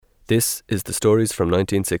This is the Stories from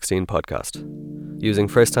 1916 podcast. Using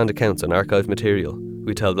first-hand accounts and archive material,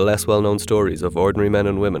 we tell the less well-known stories of ordinary men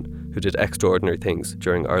and women who did extraordinary things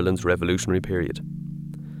during Ireland's revolutionary period.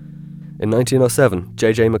 In 1907,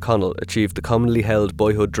 J.J. McConnell achieved the commonly held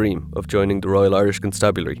boyhood dream of joining the Royal Irish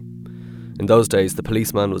Constabulary. In those days, the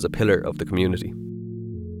policeman was a pillar of the community.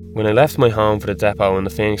 When I left my home for the depot in the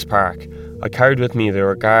Phoenix Park, I carried with me the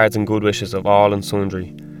regards and good wishes of all and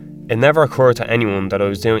sundry. It never occurred to anyone that I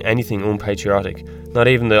was doing anything unpatriotic, not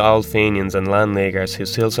even the old Fenians and Land Leaguers who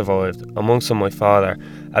still survived, amongst them my father,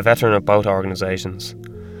 a veteran of both organisations.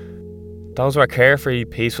 Those were carefree,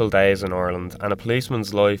 peaceful days in Ireland, and a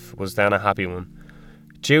policeman's life was then a happy one.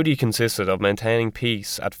 Duty consisted of maintaining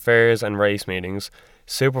peace at fairs and race meetings,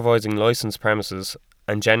 supervising licensed premises,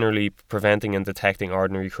 and generally preventing and detecting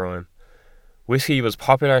ordinary crime. Whiskey was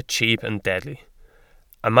popular, cheap and deadly.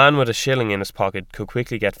 A man with a shilling in his pocket could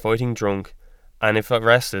quickly get fighting drunk, and if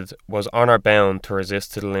arrested, was honour bound to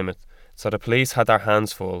resist to the limit, so the police had their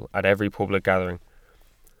hands full at every public gathering.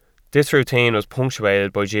 This routine was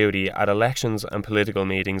punctuated by duty at elections and political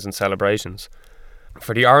meetings and celebrations.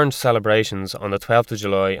 For the Orange celebrations on the 12th of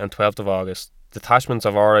July and 12th of August, detachments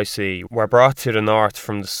of RIC were brought to the north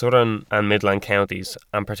from the southern and midland counties,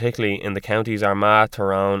 and particularly in the counties Armagh,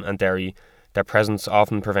 Tyrone and Derry, their presence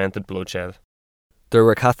often prevented bloodshed. There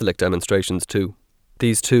were Catholic demonstrations too.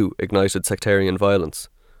 These too ignited sectarian violence,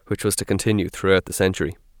 which was to continue throughout the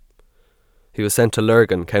century. He was sent to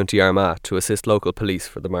Lurgan, County Armagh, to assist local police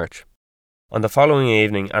for the march. On the following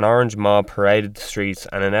evening, an orange mob paraded the streets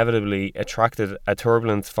and inevitably attracted a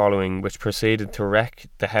turbulent following which proceeded to wreck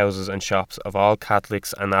the houses and shops of all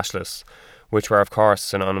Catholics and nationalists, which were of course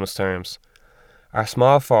synonymous terms. Our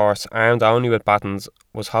small force, armed only with batons,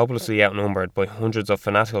 was hopelessly outnumbered by hundreds of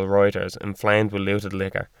fanatical rioters inflamed with looted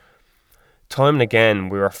liquor. Time and again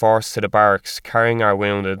we were forced to the barracks carrying our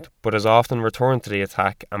wounded, but as often returned to the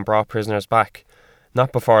attack and brought prisoners back,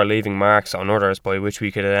 not before leaving marks on others by which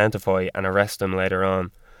we could identify and arrest them later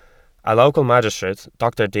on. A local magistrate,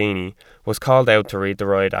 Dr. Deany, was called out to read the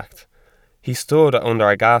riot act. He stood under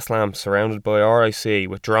a gas lamp surrounded by RIC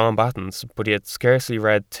with drawn batons, but he had scarcely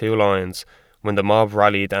read 2 lines when the mob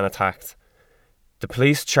rallied and attacked. The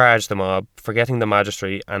police charged the mob, forgetting the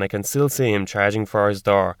magistrate, and I can still see him charging for his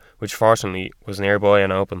door, which fortunately was nearby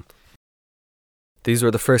and open. These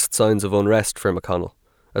were the first signs of unrest for McConnell,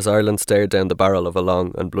 as Ireland stared down the barrel of a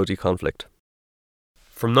long and bloody conflict.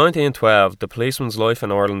 From 1912, the policeman's life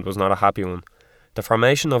in Ireland was not a happy one. The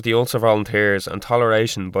formation of the Ulster Volunteers and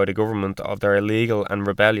toleration by the government of their illegal and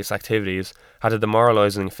rebellious activities had a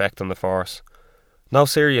demoralising effect on the force. No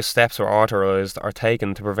serious steps were authorised or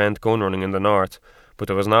taken to prevent gun running in the north, but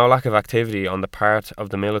there was no lack of activity on the part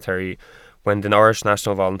of the military when the Irish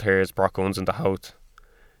National Volunteers brought guns into Howth.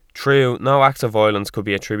 True, no acts of violence could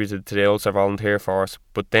be attributed to the Ulster Volunteer Force,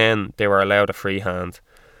 but then they were allowed a free hand.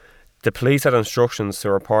 The police had instructions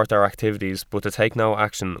to report their activities, but to take no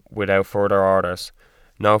action without further orders.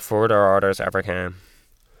 No further orders ever came.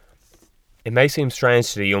 It may seem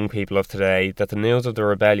strange to the young people of today that the news of the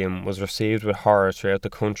rebellion was received with horror throughout the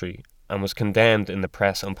country and was condemned in the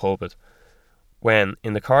press and pulpit. When,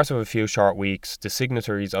 in the course of a few short weeks, the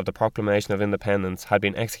signatories of the Proclamation of Independence had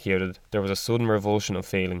been executed, there was a sudden revulsion of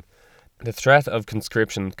feeling. The threat of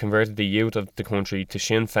conscription converted the youth of the country to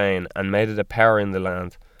Sinn Féin and made it a power in the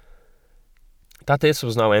land. That this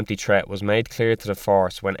was no empty threat was made clear to the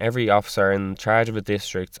force when every officer in charge of a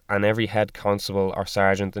district and every head constable or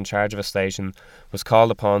sergeant in charge of a station was called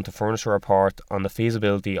upon to furnish a report on the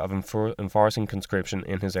feasibility of enforcing conscription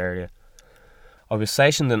in his area. I was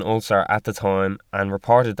stationed in Ulster at the time and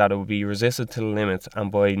reported that it would be resisted to the limit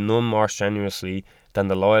and by none more strenuously than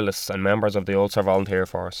the loyalists and members of the Ulster Volunteer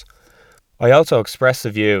Force. I also expressed the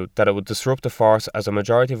view that it would disrupt the force as a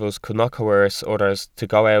majority of us could not coerce others to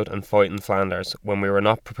go out and fight in Flanders when we were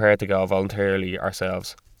not prepared to go voluntarily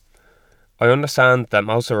ourselves. I understand that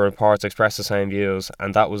most of the reports expressed the same views,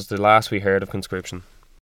 and that was the last we heard of conscription.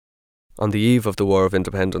 On the eve of the War of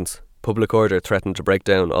Independence, public order threatened to break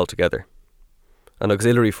down altogether. An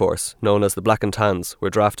auxiliary force, known as the Black and Tans, were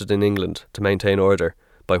drafted in England to maintain order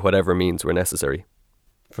by whatever means were necessary.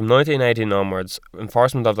 From 1918 onwards,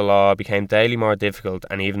 enforcement of the law became daily more difficult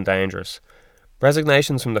and even dangerous.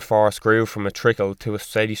 Resignations from the force grew from a trickle to a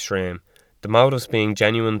steady stream, the motives being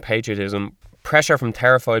genuine patriotism, pressure from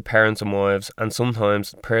terrified parents and wives, and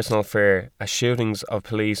sometimes personal fear, as shootings of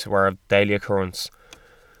police were of daily occurrence.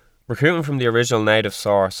 Recruitment from the original native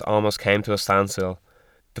source almost came to a standstill.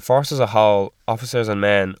 The force as a whole, officers and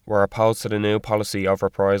men, were opposed to the new policy of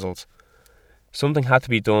reprisals. Something had to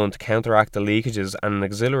be done to counteract the leakages, and an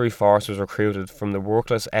auxiliary force was recruited from the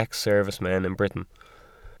workless ex-servicemen in Britain.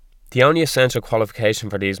 The only essential qualification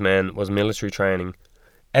for these men was military training.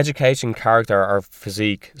 Education, character or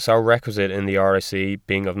physique, so requisite in the RIC,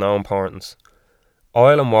 being of no importance.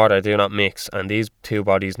 Oil and water do not mix, and these two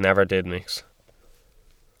bodies never did mix.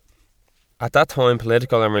 At that time,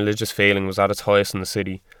 political and religious feeling was at its highest in the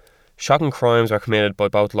city. Shocking crimes were committed by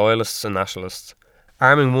both loyalists and nationalists.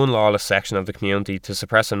 Arming one lawless section of the community to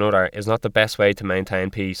suppress another is not the best way to maintain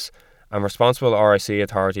peace, and responsible RIC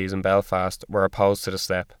authorities in Belfast were opposed to the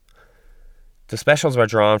step. The specials were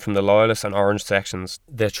drawn from the Loyalist and Orange sections,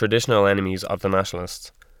 the traditional enemies of the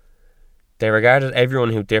Nationalists. They regarded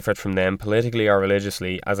everyone who differed from them politically or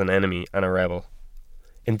religiously as an enemy and a rebel.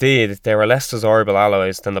 Indeed, they were less desirable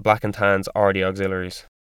allies than the Black and Tans or the auxiliaries.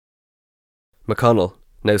 McConnell,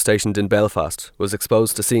 now stationed in Belfast, was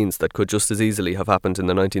exposed to scenes that could just as easily have happened in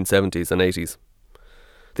the 1970s and 80s.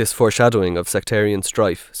 This foreshadowing of sectarian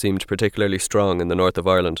strife seemed particularly strong in the north of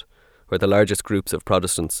Ireland, where the largest groups of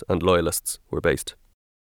Protestants and Loyalists were based.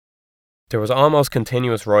 There was almost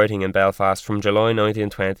continuous rioting in Belfast from July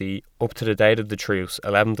 1920 up to the date of the truce,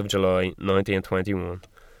 11th of July 1921.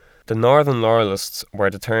 The Northern Loyalists were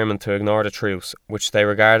determined to ignore the truce, which they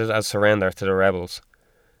regarded as surrender to the rebels.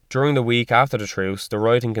 During the week after the truce, the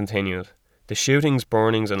rioting continued. The shootings,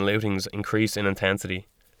 burnings and lootings increased in intensity.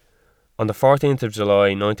 On the 14th of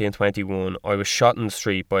July 1921, I was shot in the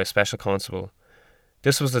street by a special constable.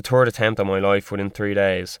 This was the third attempt on my life within 3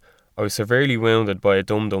 days. I was severely wounded by a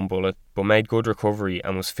dum-dum bullet, but made good recovery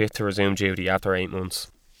and was fit to resume duty after 8 months.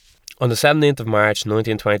 On the 17th of March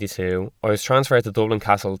 1922, I was transferred to Dublin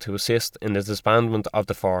Castle to assist in the disbandment of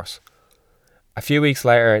the force. A few weeks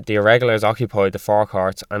later, the irregulars occupied the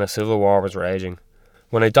forecourts and a civil war was raging.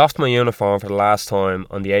 When I doffed my uniform for the last time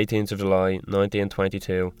on the 18th of July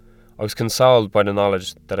 1922, I was consoled by the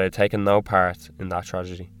knowledge that I had taken no part in that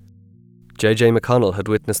tragedy. J.J. McConnell had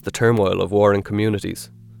witnessed the turmoil of warring communities,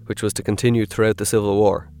 which was to continue throughout the Civil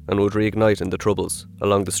War and would reignite in the Troubles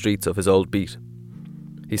along the streets of his old beat.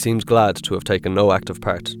 He seemed glad to have taken no active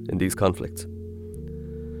part in these conflicts.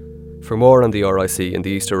 For more on the RIC and the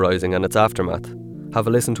Easter Rising and its aftermath, have a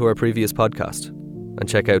listen to our previous podcast and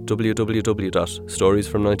check out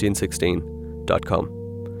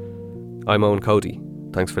www.storiesfrom1916.com. I'm Owen Cody.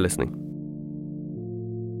 Thanks for listening.